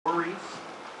stories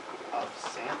of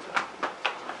Santa.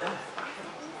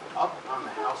 Up on the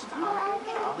housetop,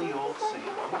 jolly old St.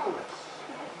 Nicholas.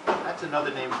 That's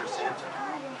another name for Santa.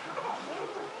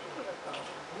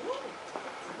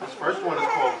 This first one is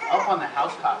called Up on the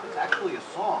Housetop. It's actually a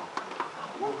song.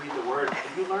 We'll read the words.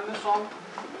 Did you learn this song?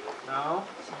 No?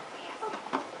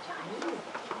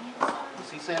 You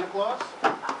see Santa Claus?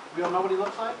 We all know what he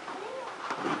looks like?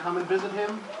 Did you come and visit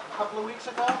him a couple of weeks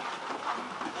ago?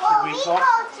 Well, we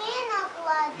called Santa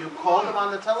Claus. You called him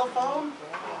on the telephone?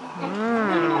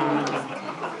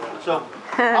 So,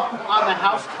 up on the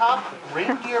housetop,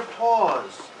 reindeer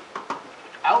paws.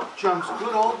 Out jumps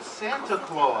good old Santa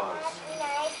Claus.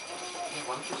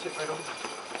 Why don't you sit right over there?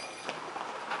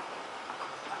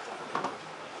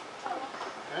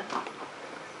 Okay.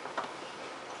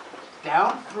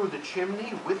 Down through the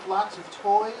chimney with lots of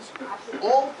toys,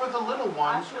 all for the little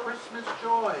ones' Christmas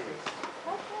joys.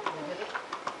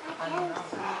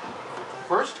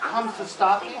 First comes the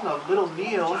stocking of little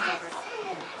Neil.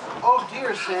 Oh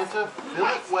dear Santa, fill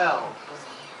it well.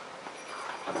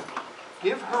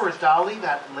 Give her a dolly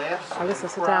that laughs Alyssa,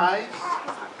 and sit cries.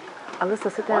 down.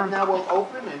 Alyssa, sit One down. now will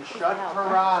open and shut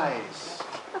her eyes.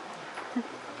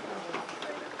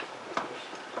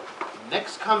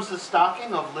 Next comes the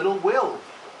stocking of little Will.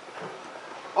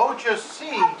 Oh, just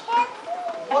see,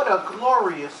 what a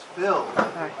glorious fill.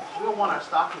 We don't want our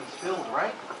stockings filled,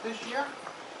 right, this year?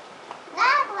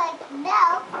 Not with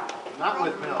milk. Not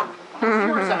with milk.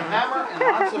 Here is a hammer and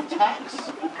lots of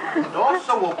tacks, and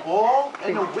also a ball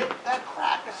and a whip that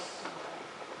cracks.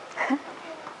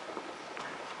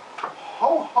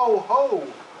 Ho, ho, ho,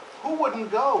 who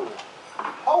wouldn't go?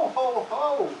 Ho, ho,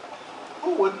 ho,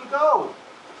 who wouldn't go?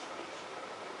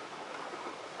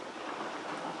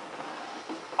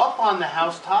 Up on the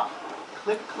housetop,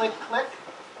 click, click, click,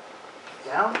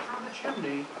 down through the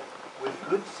chimney with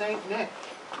good Saint Nick.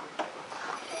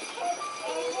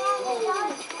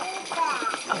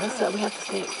 Alyssa, we have to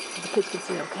stay so the kids can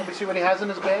see, okay? Let me see what he has in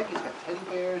his bag. He's got teddy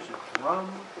bears, a drum,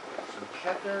 some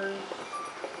checkers,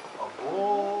 a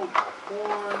bowl,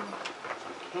 popcorn,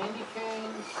 some candy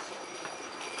canes.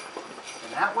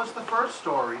 And that was the first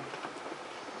story.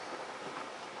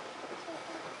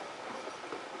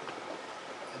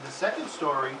 And the second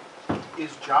story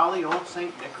is Jolly Old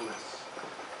St. Nicholas.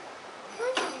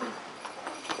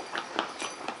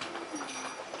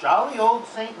 Jolly Old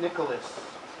St. Nicholas,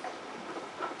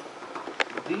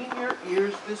 lean your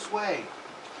ears this way.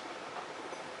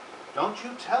 Don't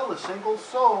you tell a single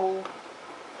soul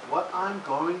what I'm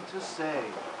going to say.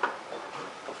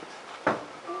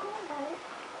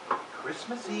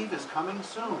 Christmas Eve is coming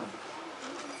soon.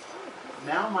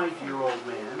 Now, my dear old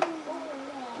man,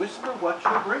 whisper what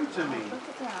you'll bring to me.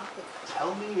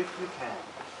 Tell me if you can.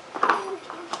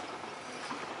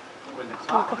 When the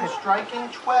clock is striking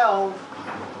 12,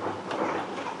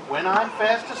 when I'm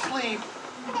fast asleep,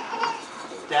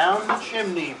 down the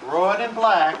chimney, broad and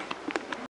black,